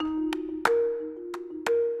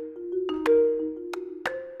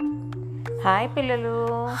Hi పిల్లలు.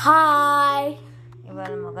 Hi.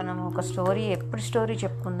 ఇవాళ మనం ఒక ఎప్పుడు స్టోరీ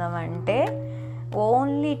చెప్పుకుందామంటే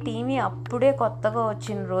ఓన్లీ టీవీ అప్పుడే కొత్తగా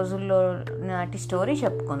వచ్చిన రోజుల్లో నాటి స్టోరీ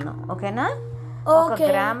చెప్పుకుందాం, ఓకేనా? ఒక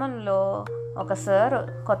గ్రామంలో ఒక సార్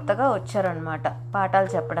కొత్తగా వచ్చారనమాట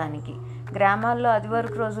పాఠాలు చెప్పడానికి. గ్రామాల్లో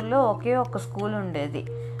అదివరకు రోజుల్లో ఒకే ఒక స్కూల్ ఉండేది.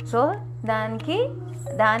 సో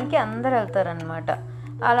దానికి అందరు వెళ్తారనమాట.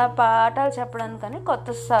 అలా పాఠాలు చెప్పడానికని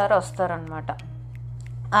కొత్త సార్ వస్తారనమాట.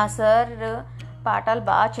 ఆ సార్ పాఠాలు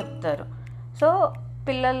బాగా చెప్తారు. సో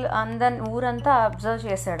పిల్లలు ఊరంతా అబ్జర్వ్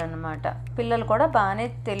చేశాడనమాట. పిల్లలు కూడా బాగానే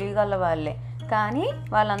తెలియగల వాళ్ళే, కానీ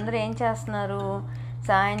వాళ్ళందరూ ఏం చేస్తున్నారు,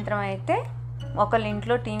 సాయంత్రం అయితే ఒకళ్ళ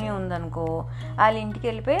ఇంట్లో టీవీ ఉందనుకో, వాళ్ళ ఇంటికి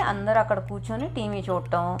వెళ్ళిపోయి అందరూ అక్కడ కూర్చొని టీవీ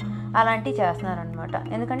చూడటం అలాంటివి చేస్తున్నారనమాట.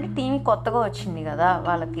 ఎందుకంటే టీవీ కొత్తగా వచ్చింది కదా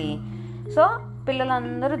వాళ్ళకి. సో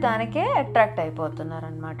పిల్లలందరూ దానికే అట్రాక్ట్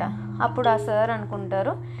అయిపోతున్నారనమాట. అప్పుడు ఆ సార్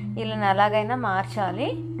అనుకుంటారు, వీళ్ళని ఎలాగైనా మార్చాలి,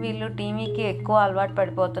 వీళ్ళు టీవీకి ఎక్కువ అలవాటు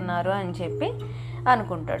పడిపోతున్నారు అని చెప్పి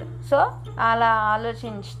అనుకుంటాడు. సో అలా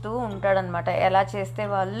ఆలోచిస్తూ ఉంటాడనమాట, ఎలా చేస్తే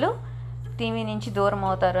వాళ్ళు టీవీ నుంచి దూరం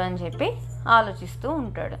అవుతారు అని చెప్పి ఆలోచిస్తూ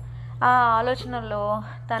ఉంటాడు. ఆ ఆలోచనలో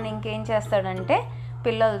తను ఇంకేం చేస్తాడంటే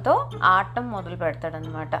పిల్లలతో ఆడటం మొదలు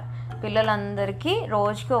పెడతాడనమాట. పిల్లలందరికీ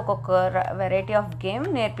రోజుకి ఒక్కొక్క వెరైటీ ఆఫ్ గేమ్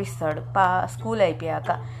నేర్పిస్తాడు స్కూల్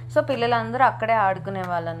అయిపోయాక. సో పిల్లలందరూ అక్కడే ఆడుకునే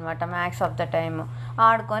వాళ్ళు అనమాట. మ్యాక్స్ ఆఫ్ ద టైమ్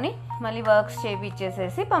ఆడుకొని మళ్ళీ వర్క్స్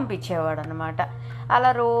చేపించేసేసి పంపించేవాడు అనమాట.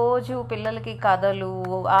 అలా రోజు పిల్లలకి కథలు,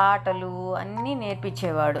 ఆటలు అన్నీ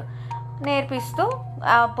నేర్పించేవాడు. నేర్పిస్తూ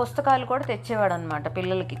ఆ పుస్తకాలు కూడా తెచ్చేవాడు అనమాట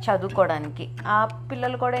పిల్లలకి చదువుకోవడానికి. ఆ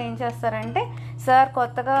పిల్లలు కూడా ఏం చేస్తారంటే, సార్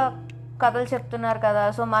కొత్తగా కథలు చెప్తున్నారు కదా,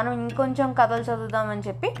 సో మనం ఇంకొంచెం కథలు చదువుదామని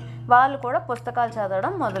చెప్పి వాళ్ళు కూడా పుస్తకాలు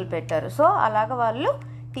చదవడం మొదలుపెట్టారు. సో అలాగ వాళ్ళు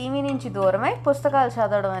టీవీ నుంచి దూరమై పుస్తకాలు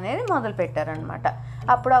చదవడం అనేది మొదలుపెట్టారనమాట.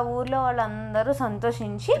 అప్పుడు ఆ ఊర్లో వాళ్ళందరూ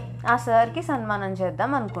సంతోషించి ఆ సార్కి సన్మానం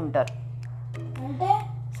చేద్దాం అనుకుంటారు.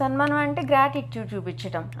 సన్మానం అంటే గ్రాటిట్యూడ్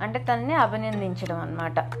చూపించడం, అంటే తనని అభినందించడం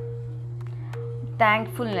అనమాట.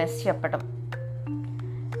 థ్యాంక్ఫుల్నెస్ చెప్పడం.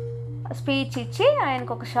 స్పీచ్ ఇచ్చి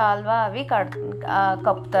ఆయనకు ఒక షాల్వా అవి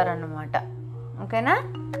కప్పుతారన్నమాట, ఓకేనా?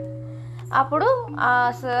 అప్పుడు ఆ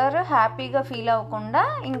సార్ హ్యాపీగా ఫీల్ అవ్వకుండా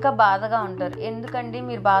ఇంకా బాధగా ఉంటారు. ఎందుకండి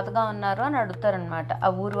మీరు బాధగా ఉన్నారు అని అడుగుతారనమాట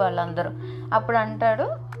ఆ ఊరు వాళ్ళందరూ. అప్పుడు అంటాడు,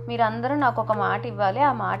 మీరందరూ నాకు ఒక మాట ఇవ్వాలి,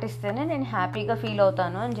 ఆ మాట ఇస్తేనే నేను హ్యాపీగా ఫీల్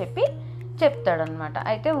అవుతాను అని చెప్పి చెప్తాడనమాట.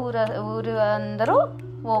 అయితే ఊరు అందరూ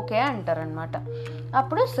ఓకే అంటారనమాట.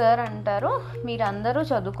 అప్పుడు సార్ అంటారు, మీరందరూ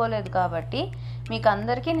చదువుకోలేదు కాబట్టి మీకు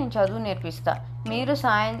అందరికీ నేను చదువు నేర్పిస్తా. మీరు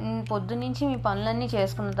పొద్దునుంచి మీ పనులన్నీ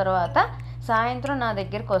చేసుకున్న తర్వాత సాయంత్రం నా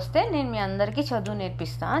దగ్గరికి వస్తే నేను మీ అందరికీ చదువు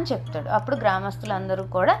నేర్పిస్తా అని చెప్తాడు. అప్పుడు గ్రామస్తులందరూ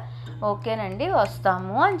కూడా ఓకేనండి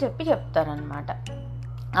వస్తాము అని చెప్పి చెప్తారనమాట.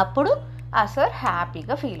 అప్పుడు ఆ సార్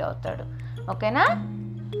హ్యాపీగా ఫీల్ అవుతాడు, ఓకేనా?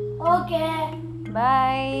 Okay,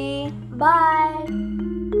 bye.